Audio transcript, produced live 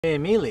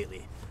paying me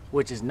lately,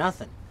 which is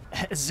nothing.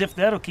 As if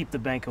that'll keep the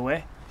bank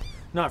away.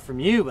 Not from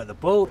you, but the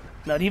boat.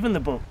 Not even the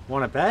boat.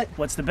 Want to bet?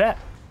 What's the bet?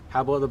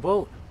 How about the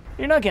boat?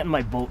 You're not getting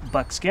my boat,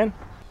 Buckskin.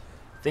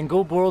 Then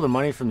go borrow the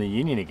money from the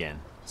union again.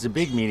 There's a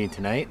big meeting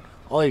tonight.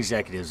 All the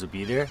executives will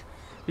be there.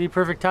 Be a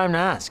perfect time to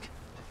ask.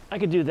 I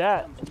could do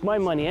that. It's my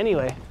money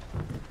anyway.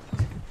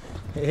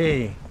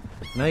 Hey,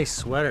 nice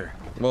sweater.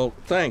 Well,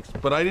 thanks,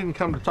 but I didn't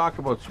come to talk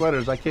about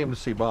sweaters. I came to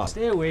see Bob.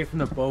 Stay away from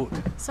the boat.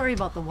 Sorry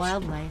about the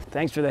wildlife.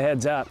 Thanks for the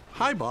heads up.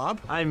 Hi, Bob.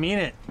 I mean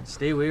it.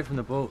 Stay away from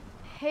the boat.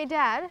 Hey,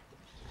 Dad.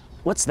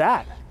 What's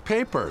that?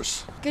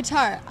 Papers.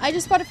 Guitar. I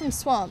just bought it from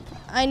Swamp.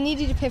 I need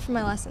you to pay for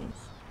my lessons.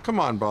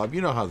 Come on, Bob.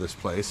 You know how this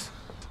plays.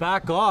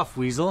 Back off,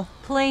 Weasel.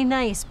 Play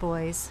nice,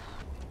 boys.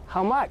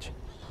 How much?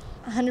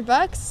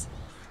 $100?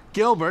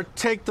 Gilbert,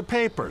 take the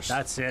papers.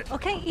 That's it.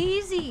 Okay,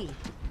 easy.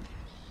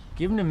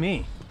 Give them to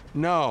me.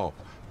 No.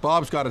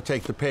 Bob's got to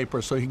take the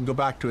papers so he can go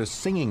back to his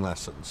singing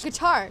lessons.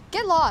 Guitar.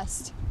 Get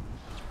lost.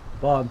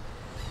 Bob,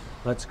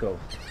 let's go.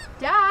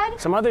 Dad.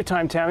 Some other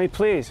time, Tammy,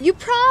 please. You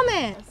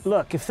promised.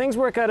 Look, if things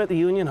work out at the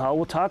Union Hall,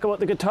 we'll talk about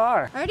the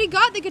guitar. I already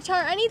got the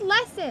guitar. I need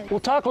lessons.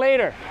 We'll talk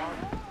later.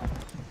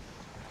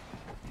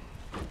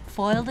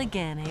 Foiled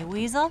again, eh,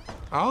 Weasel?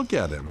 I'll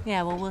get him.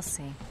 Yeah, well, we'll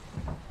see.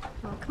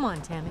 Well, come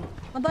on, Tammy.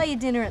 I'll buy you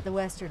dinner at the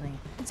Westerly.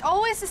 It's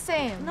always the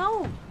same.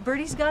 No,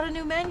 Bertie's got a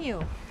new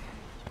menu.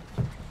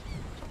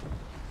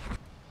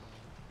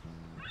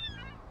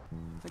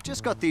 I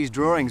just got these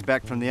drawings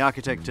back from the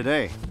architect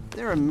today.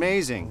 They're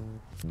amazing.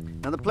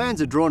 Now the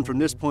plans are drawn from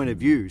this point of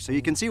view, so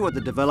you can see what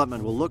the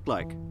development will look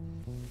like.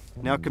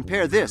 Now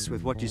compare this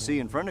with what you see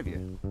in front of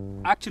you.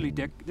 Actually,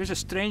 Dick, there's a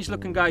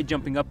strange-looking guy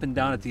jumping up and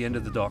down at the end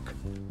of the dock.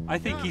 I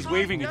think he's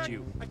waving at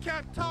you. I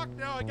can't talk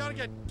now. I gotta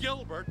get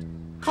Gilbert.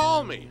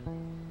 Call me.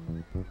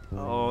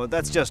 Oh,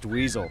 that's just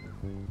Weasel.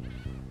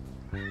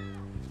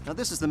 Now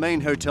this is the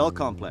main hotel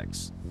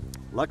complex.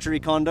 Luxury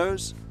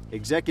condos,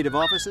 executive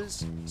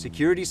offices,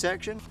 security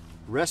section,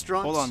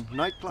 restaurants, Hold on.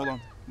 nightclub. Hold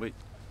on. Wait.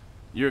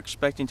 You're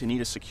expecting to need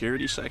a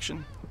security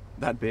section?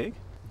 That big?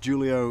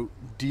 Julio,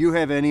 do you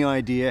have any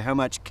idea how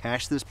much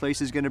cash this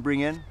place is going to bring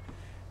in?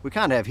 We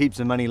can't have heaps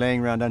of money laying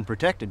around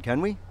unprotected,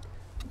 can we?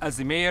 As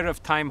the mayor of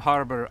Thyme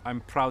Harbour,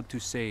 I'm proud to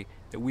say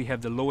that we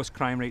have the lowest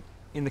crime rate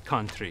in the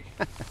country.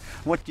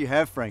 What you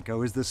have,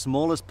 Franco, is the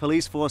smallest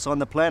police force on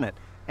the planet,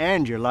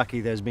 and you're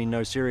lucky there's been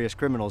no serious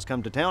criminals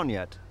come to town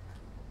yet.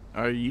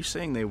 Are you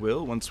saying they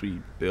will once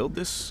we build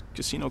this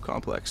casino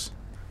complex?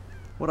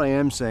 What I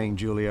am saying,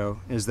 Julio,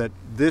 is that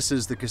this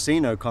is the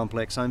casino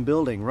complex I'm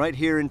building right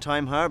here in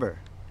Thyme Harbour.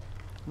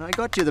 Now, I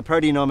got you the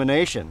party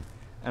nomination,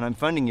 and I'm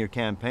funding your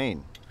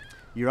campaign.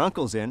 Your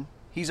uncle's in,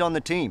 he's on the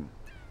team.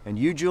 And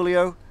you,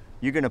 Julio,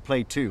 you're gonna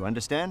play too,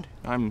 understand?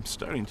 I'm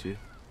starting to.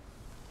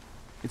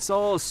 It's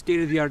all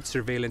state-of-the-art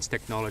surveillance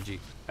technology.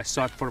 I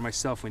saw it for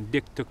myself when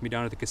Dick took me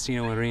down to the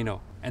casino in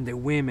Reno. And the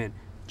women.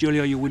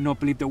 Julio, you would not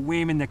believe the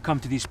women that come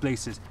to these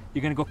places.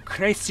 You're gonna go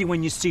crazy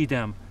when you see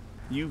them.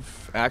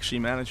 You've actually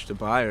managed to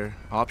buy or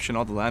option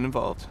all the land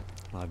involved?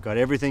 Well, I've got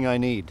everything I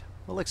need.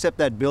 Well, except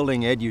that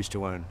building Ed used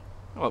to own.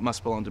 Oh, it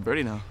must belong to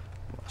Bertie now.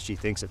 Well, she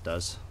thinks it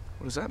does.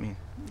 What does that mean?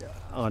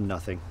 Oh,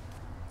 nothing.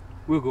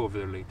 We'll go over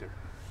there later.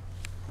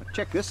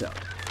 Check this out.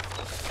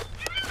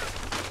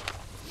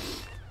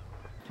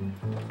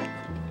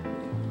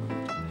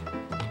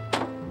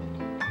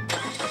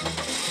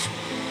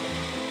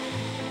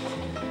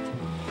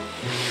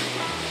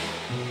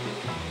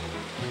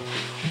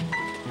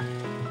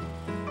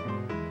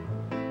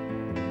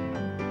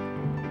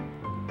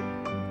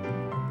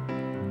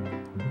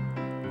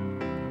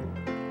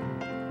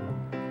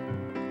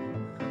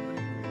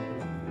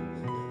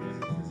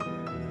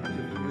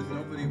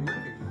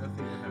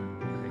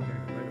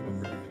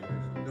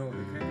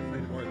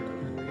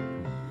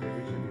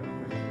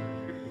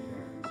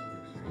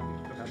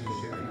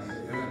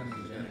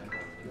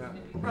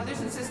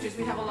 Brothers and sisters,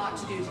 we have a lot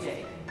to do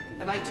today.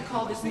 I'd like to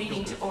call this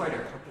meeting to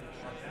order.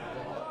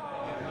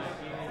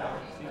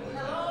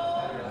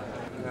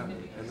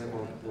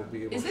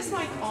 Is this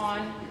mic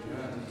on?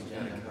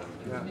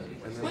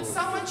 Would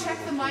someone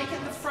check the mic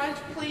at the front,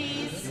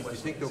 please?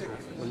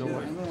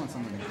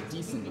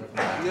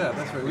 Yeah,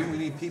 that's right. We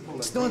need people.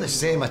 It's not the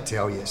same, I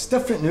tell you. It's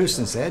different news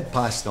since Ed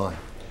passed on.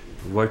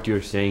 What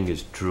you're saying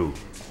is true.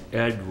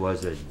 Ed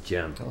was a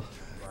gem.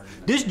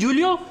 This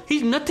Julio,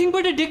 he's nothing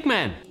but a dick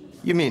man.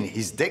 You mean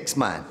he's Dick's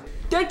man?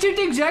 That's it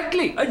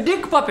exactly, a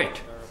dick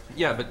puppet.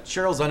 Yeah, but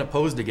Cheryl's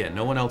unopposed again.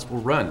 No one else will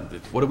run.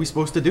 What are we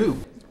supposed to do?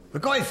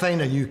 We've got to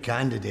find a new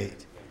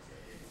candidate.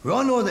 We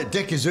all know that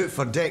Dick is out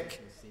for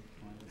Dick,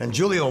 and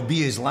Julio will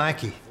be his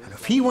lackey. And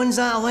if he wins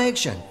that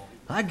election,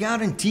 I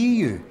guarantee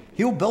you,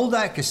 he'll build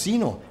that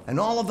casino, and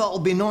all of it will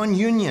be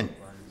non-union.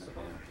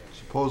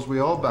 Suppose we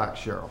all back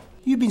Cheryl.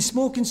 You've been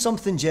smoking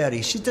something,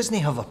 Jerry. She doesn't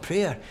have a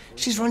prayer.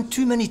 She's run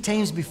too many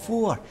times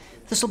before.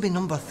 This'll be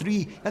number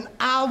 3, and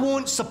I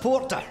won't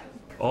support her.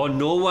 Oh,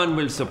 no one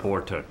will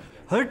support her.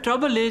 Her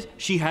trouble is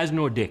she has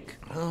no dick.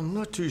 I'm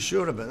not too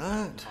sure about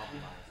that.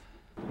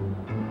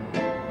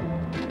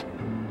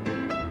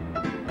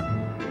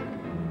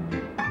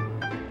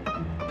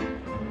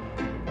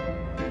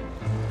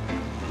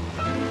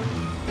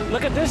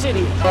 Look at this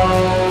idiot.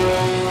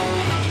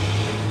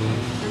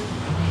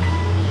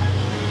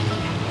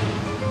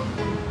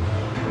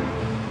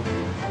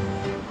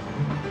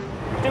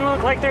 Didn't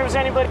look like there was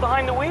anybody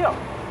behind the wheel.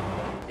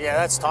 Yeah,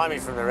 that's Tommy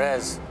from the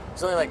res.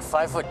 He's only like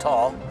 5 foot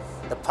tall.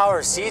 The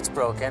power seat's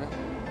broken.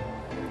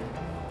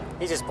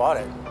 He just bought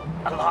it.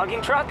 A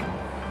logging truck?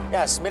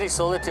 Yeah, Smitty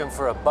sold it to him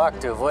for $1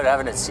 to avoid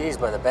having it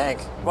seized by the bank.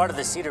 Part of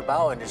the cedar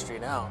bow industry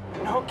now.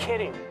 No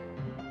kidding.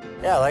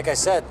 Yeah, like I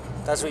said,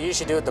 that's what you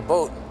should do with the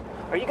boat.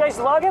 Are you guys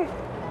logging?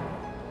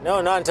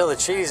 No, not until the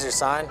treaties are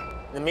signed.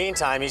 In the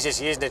meantime, he's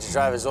just using it to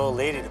drive his old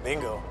lady to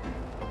bingo.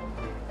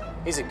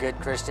 He's a good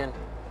Christian.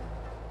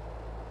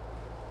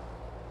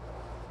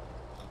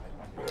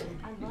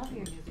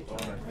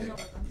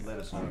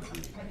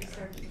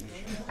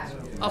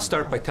 I'll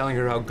start by telling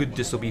her how good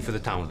this will be for the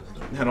town.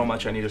 And how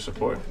much I need her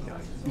support.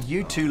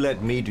 You two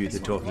let me do the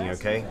talking,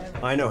 okay?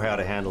 I know how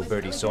to handle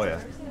Bertie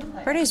Sawyer.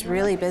 Bertie's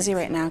really busy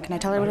right now. Can I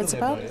tell her what it's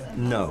about?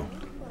 No,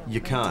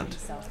 you can't.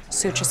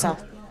 Suit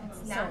yourself.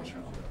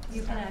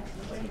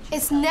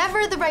 It's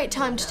never the right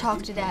time to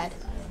talk to Dad.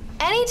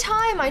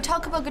 Anytime I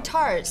talk about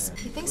guitars,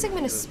 he thinks I'm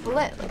gonna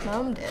split like my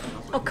mom did.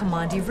 Oh, come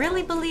on, do you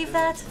really believe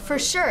that? For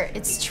sure,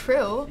 it's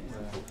true.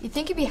 You'd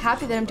think he'd be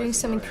happy that I'm doing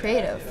something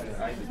creative,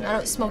 not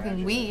out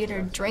smoking weed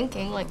or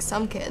drinking like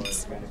some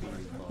kids.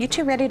 You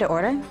two ready to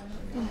order?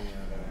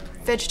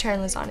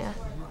 Vegetarian lasagna.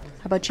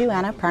 How about you,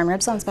 Anna? Prime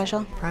ribs on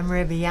special? Prime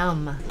rib,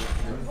 yum.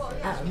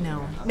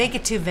 No, make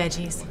it 2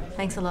 veggies.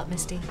 Thanks a lot,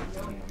 Misty.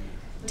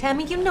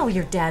 Tammy, you know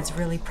your dad's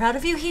really proud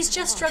of you. He's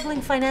just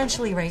struggling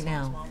financially right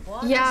now.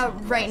 Yeah,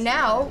 right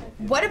now.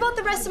 What about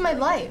the rest of my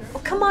life? Oh,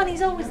 come on,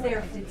 he's always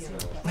there for you.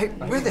 Hey,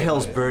 where the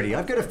hell's Bertie?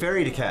 I've got a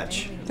ferry to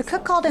catch. The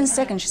cook called in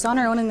sick and she's on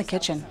her own in the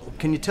kitchen.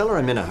 Can you tell her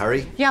I'm in a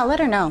hurry? Yeah, I'll let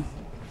her know.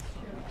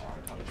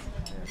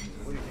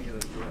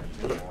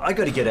 I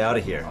gotta get out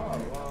of here.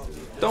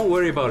 Don't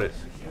worry about it.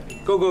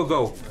 Go, go,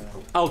 go.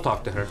 I'll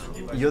talk to her.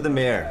 You're the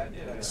mayor.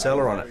 Sell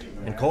her on it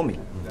and call me.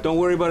 Don't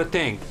worry about a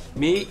thing.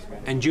 Me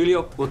and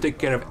Julio will take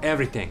care of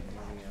everything.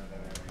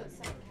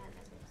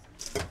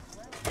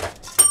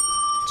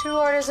 2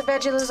 orders of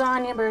veggie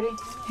lasagna, Bertie.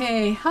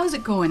 Hey, how's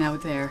it going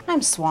out there?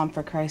 I'm swamped,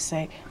 for Christ's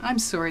sake. I'm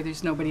sorry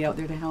there's nobody out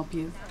there to help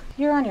you.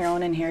 You're on your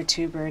own in here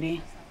too,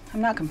 Bertie.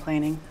 I'm not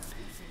complaining.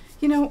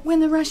 You know, when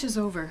the rush is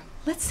over,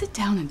 let's sit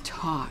down and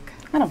talk.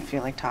 I don't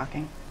feel like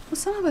talking. Well,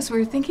 some of us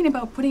were thinking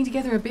about putting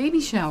together a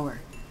baby shower.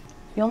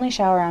 The only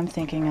shower I'm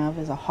thinking of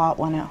is a hot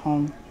one at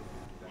home.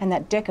 And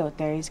that Dick out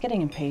there, he's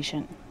getting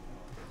impatient.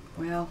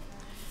 Well,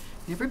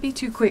 never be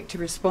too quick to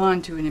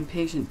respond to an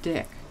impatient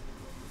Dick.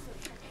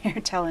 You're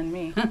telling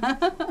me.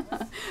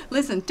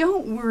 Listen,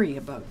 don't worry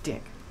about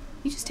Dick.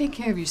 You just take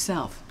care of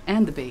yourself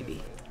and the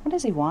baby. What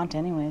does he want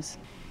anyways?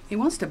 He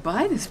wants to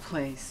buy this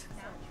place.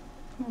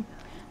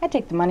 I'd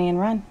take the money and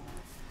run.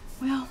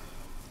 Well,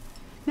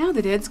 now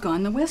that Ed's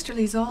gone, the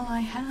Westerly's all I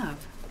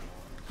have.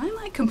 I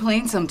might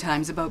complain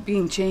sometimes about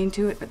being chained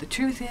to it, but the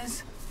truth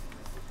is,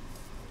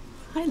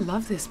 I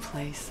love this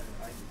place.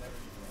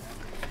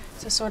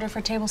 Is this order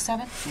for table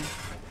 7? Yeah.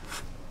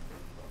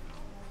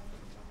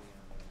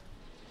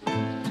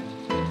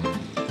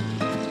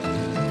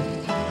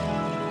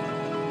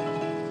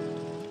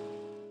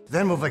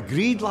 Then we've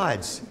agreed,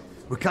 lads.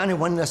 We can't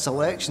win this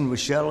election with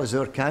Cheryl as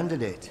our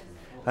candidate.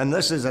 And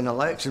this is an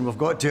election we've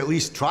got to at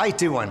least try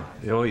to win.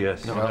 Oh,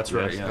 yes. No, that's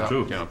right. Yes, Yeah.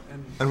 true. Yeah.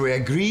 And we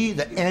agree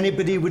that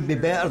anybody would be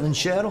better than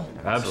Cheryl.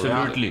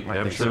 Absolutely.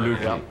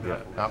 Absolutely.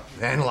 Yeah.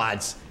 Then,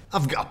 lads,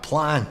 I've got a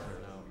plan.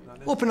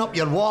 Open up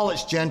your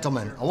wallets,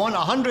 gentlemen. I want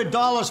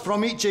 $100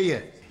 from each of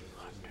you.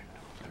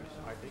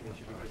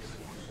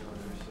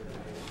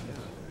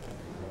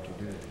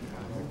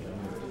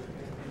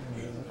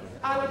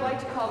 I would like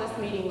to call this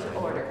meeting to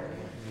order.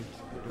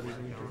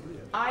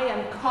 I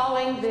am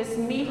calling this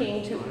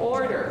meeting to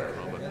order.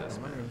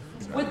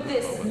 Would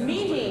this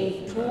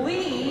meeting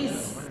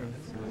please?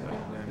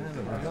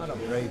 We've got to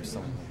bribe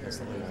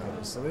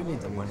someone, so we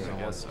need the money.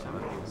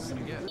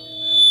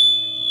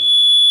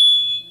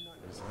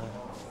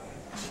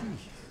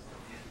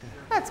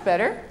 That's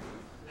better.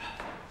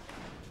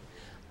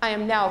 I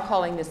am now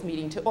calling this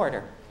meeting to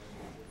order.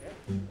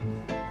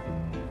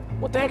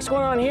 What the heck's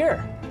going on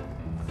here?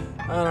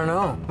 I don't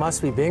know.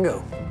 Must be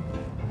bingo.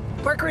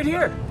 Park right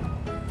here.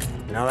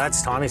 No,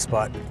 that's Tommy's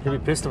spot. He'll be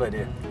pissed if I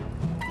do.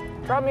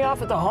 Drop me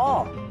off at the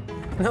hall.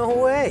 No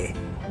way.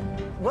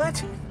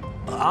 What?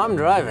 I'm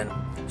driving.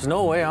 There's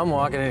no way I'm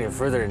walking any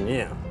further than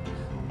you.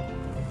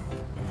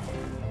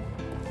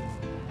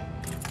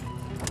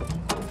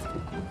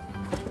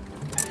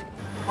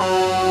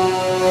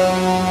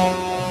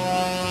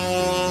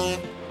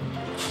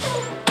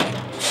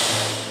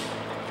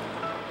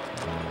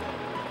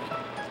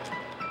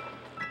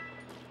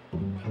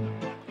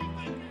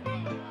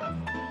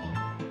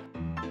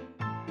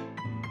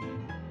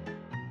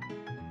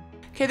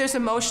 Okay, there's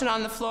a motion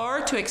on the floor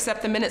to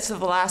accept the minutes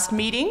of the last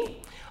meeting.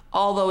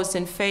 All those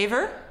in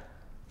favor?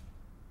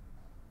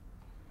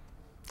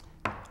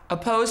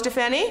 Opposed, if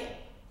any?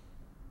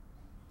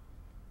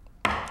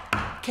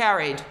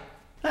 Carried.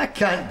 I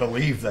can't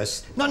believe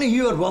this. None of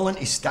you are willing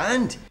to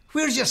stand.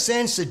 Where's your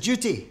sense of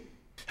duty?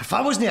 If I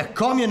wasn't a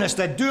communist,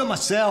 I'd do it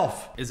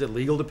myself. Is it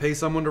legal to pay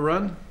someone to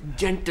run?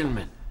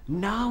 Gentlemen,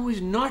 now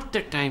is not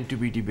the time to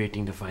be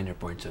debating the finer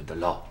points of the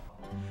law.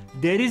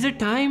 There is a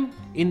time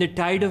in the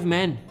tide of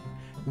man,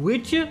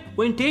 which,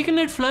 when taken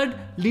at flood,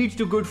 leads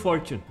to good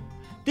fortune.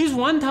 This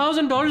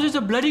 $1,000 is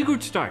a bloody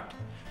good start.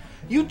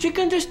 You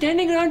chickens are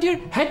standing around here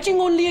hatching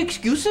only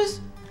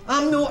excuses?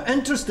 I'm not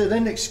interested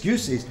in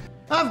excuses.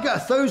 I've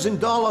got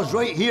 $1,000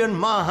 right here in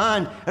my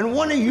hand, and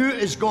one of you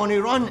is going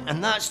to run,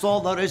 and that's all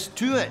there is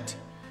to it.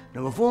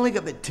 Now, we've only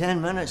got about 10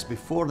 minutes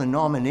before the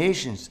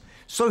nominations,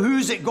 so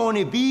who's it going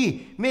to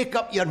be? Make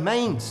up your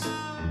minds.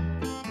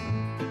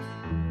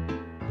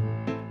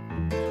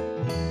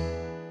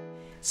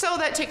 So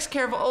that takes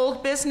care of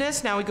old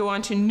business. Now we go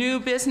on to new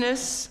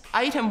business.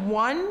 Item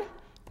 1,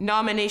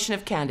 nomination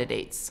of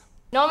candidates.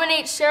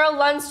 Nominate Cheryl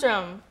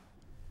Lundstrom.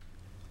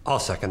 I'll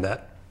second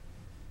that.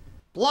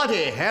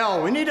 Bloody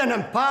hell, we need an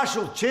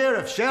impartial chair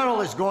if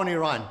Cheryl is going to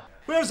run.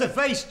 Where's the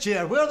vice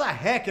chair? Where the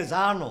heck is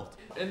Arnold?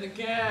 In the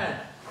can.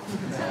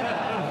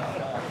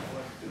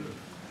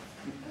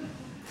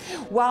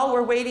 While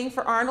we're waiting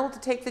for Arnold to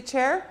take the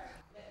chair,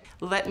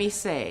 let me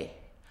say,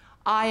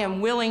 I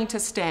am willing to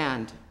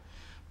stand.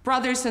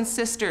 Brothers and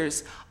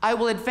sisters, I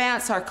will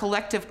advance our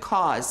collective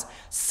cause,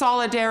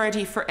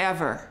 solidarity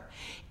forever.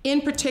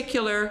 In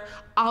particular,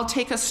 I'll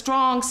take a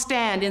strong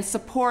stand in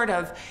support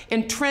of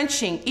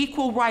entrenching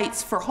equal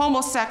rights for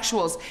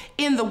homosexuals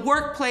in the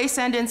workplace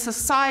and in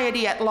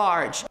society at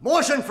large.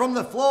 Motion from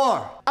the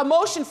floor. A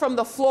motion from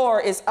the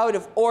floor is out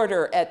of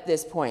order at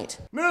this point.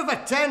 Move a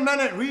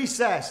 10-minute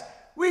recess.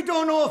 We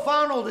don't know if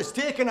Arnold is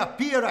taking a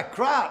pee or a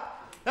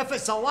crap. If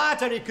it's the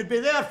latter, he could be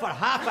there for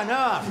half an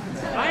hour.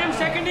 I am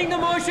seconding the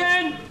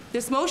motion.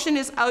 This motion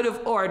is out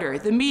of order.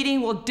 The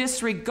meeting will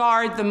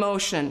disregard the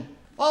motion.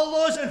 All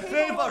those in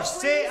favor,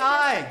 say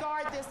aye.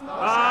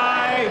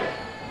 Aye.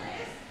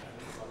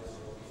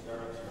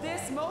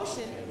 This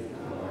motion.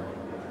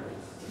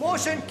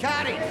 Motion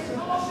carried.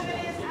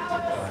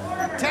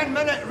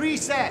 10-minute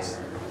recess.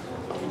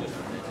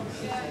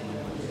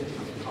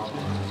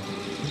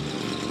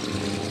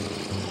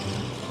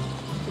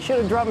 You should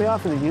have dropped me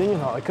off at the Union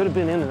Hall. I could have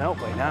been in and out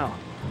by now.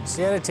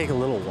 So you had to take a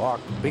little walk.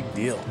 Big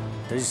deal.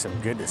 Does you some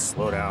good to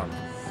slow down.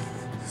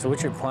 So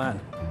what's your plan?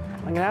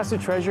 I'm gonna ask the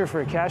treasurer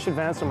for a cash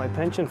advance on my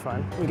pension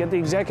fund and get the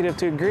executive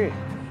to agree.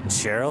 And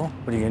Cheryl?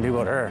 What are you gonna do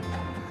about her?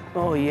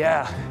 Oh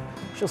yeah,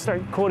 she'll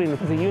start quoting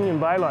the union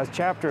bylaws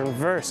chapter and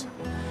verse.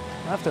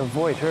 I'll have to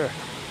avoid her.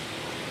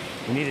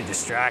 You need a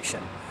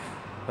distraction.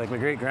 Like my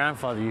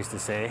great-grandfather used to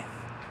say,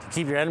 to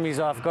keep your enemies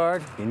off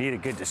guard, you need a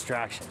good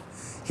distraction.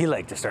 He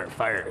liked to start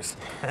fires.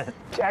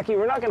 Jackie,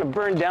 we're not gonna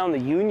burn down the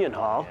Union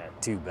Hall. Yeah,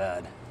 too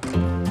bad.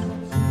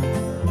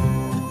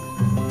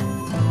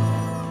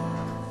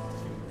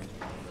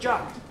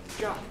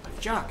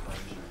 Jock,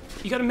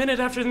 you got a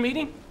minute after the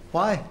meeting?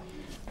 Why?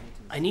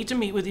 I need to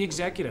meet with the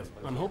executive.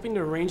 I'm hoping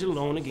to arrange a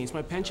loan against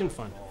my pension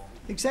fund.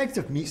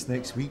 Executive meets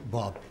next week,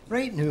 Bob.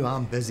 Right now,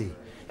 I'm busy.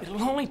 It'll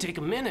only take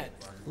a minute.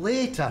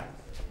 Later.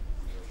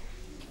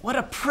 What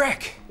a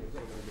prick!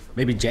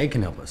 Maybe Jag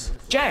can help us.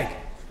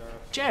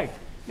 Jag,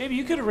 maybe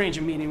you could arrange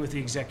a meeting with the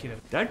executive.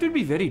 That would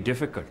be very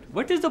difficult.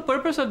 What is the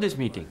purpose of this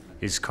meeting?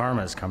 His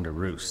karma's come to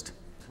roost.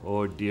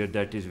 Oh dear,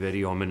 that is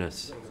very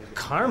ominous.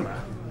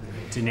 Karma?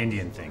 It's an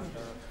Indian thing.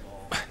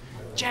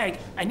 Jag,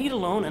 I need a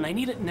loan and I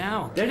need it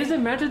now. That is a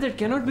matter that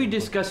cannot be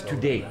discussed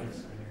today.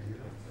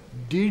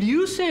 Did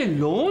you say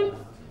loan?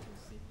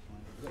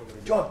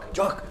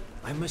 Jock,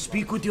 I must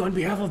speak with you on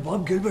behalf of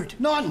Bob Gilbert.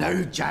 Not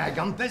now, Jag.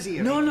 I'm busy.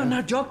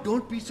 No, Jock,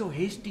 don't be so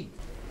hasty.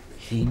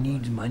 He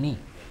needs money.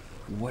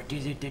 What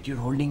is it that you're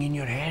holding in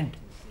your hand?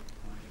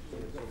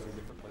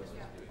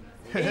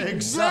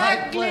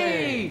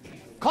 Exactly!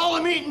 Call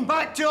the meeting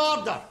back to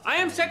order. I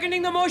am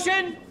seconding the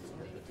motion.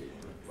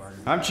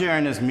 I'm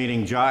chairing this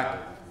meeting, Jock.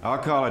 I'll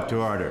call it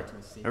to order.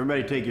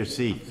 Everybody take your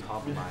seats.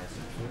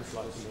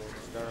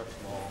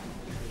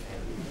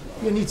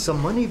 You need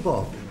some money,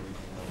 Bob.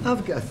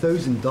 I've got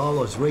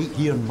 $1,000 right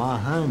here in my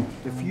hand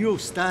if you'll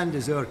stand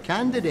as our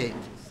candidate.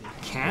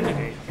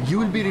 Candidate? You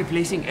will be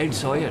replacing Ed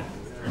Sawyer.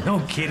 No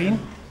kidding?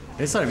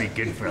 This ought to be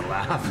good for a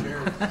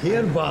laugh.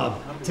 Here,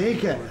 Bob.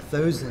 Take it.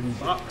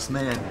 $1,000,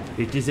 man.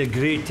 It is a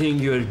great thing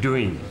you are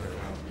doing.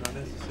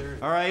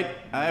 All right,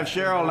 I have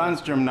Cheryl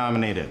Lundstrom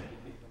nominated.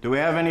 Do we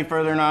have any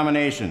further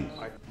nominations?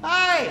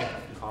 Aye!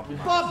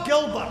 Bob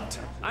Gilbert.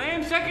 I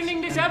am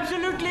seconding this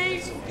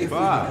absolutely.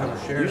 Bob,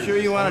 you sure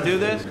you want to do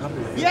this?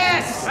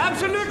 Yes!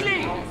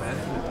 Absolutely.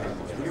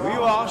 Will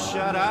you all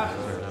shut up?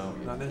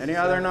 Any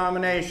other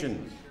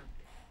nominations?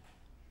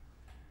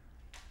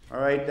 All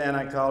right, then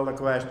I call the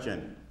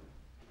question.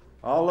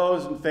 All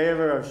those in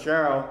favor of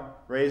Cheryl,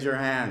 raise your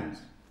hands.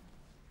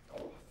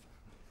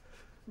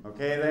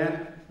 Okay,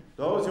 then.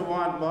 Those who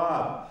want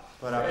Bob,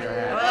 put up your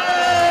hands.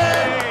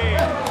 Hey!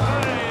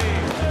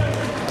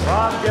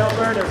 Bob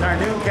Gilbert is our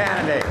new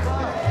candidate.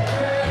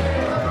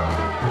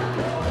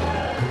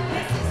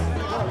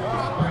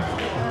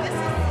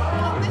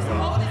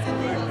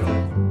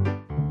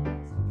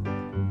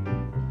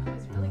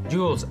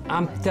 Jewel, Jules,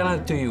 I'm telling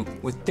it to you.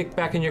 With Dick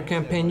back in your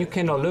campaign, you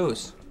cannot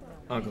lose.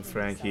 Uncle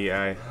Frankie,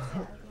 I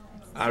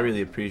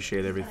really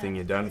appreciate everything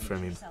you've done for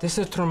me. This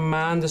is a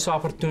tremendous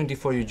opportunity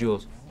for you,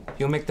 Jules.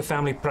 You'll make the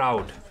family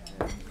proud.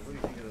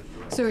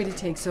 Sorry to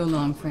take so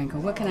long, Franco.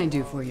 What can I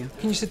do for you?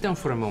 Can you sit down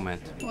for a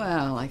moment?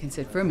 Well, I can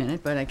sit for a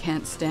minute, but I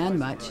can't stand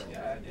much.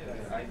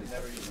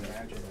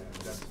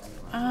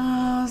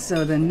 Oh,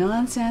 so the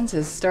nonsense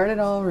has started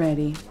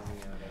already.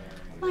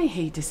 I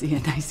hate to see a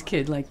nice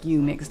kid like you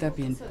mixed up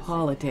in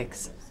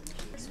politics.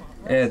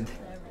 Ed,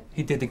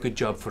 he did a good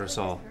job for us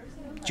all.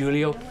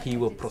 Julio, he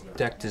will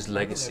protect his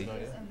legacy.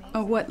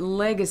 Oh, what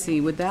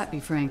legacy would that be,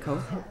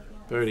 Franco?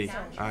 Bertie,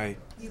 I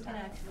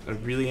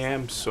really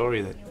am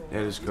sorry that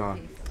Ed is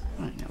gone.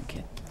 Oh, no,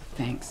 kid.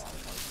 Thanks.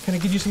 Can I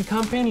give you some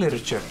campaign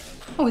literature?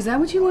 Oh, is that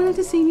what you wanted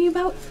to see me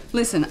about?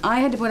 Listen, I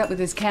had to put up with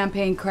this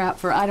campaign crap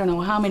for I don't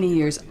know how many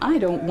years. I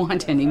don't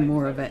want any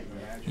more of it.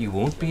 You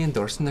won't be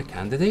endorsing the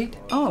candidate?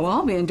 Oh,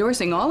 I'll be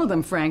endorsing all of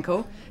them,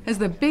 Franco, as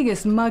the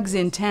biggest mugs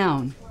in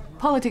town.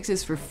 Politics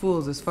is for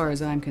fools as far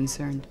as I'm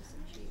concerned.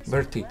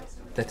 Bertie,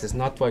 that is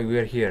not why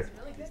we're here.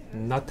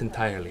 Not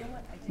entirely.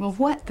 Well,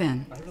 what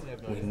then?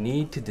 We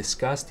need to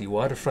discuss the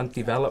waterfront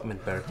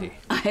development, Bertie.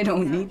 I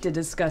don't need to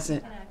discuss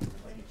it.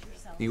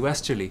 The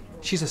Westerly,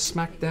 she's a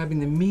smack dab in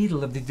the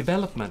middle of the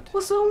development.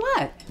 Well, so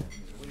what?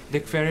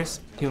 Dick Ferris,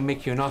 he'll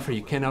make you an offer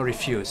you cannot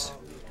refuse.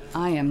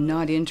 I am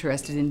not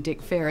interested in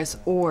Dick Ferris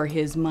or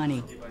his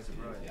money.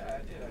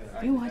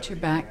 You watch your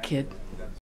back, kid.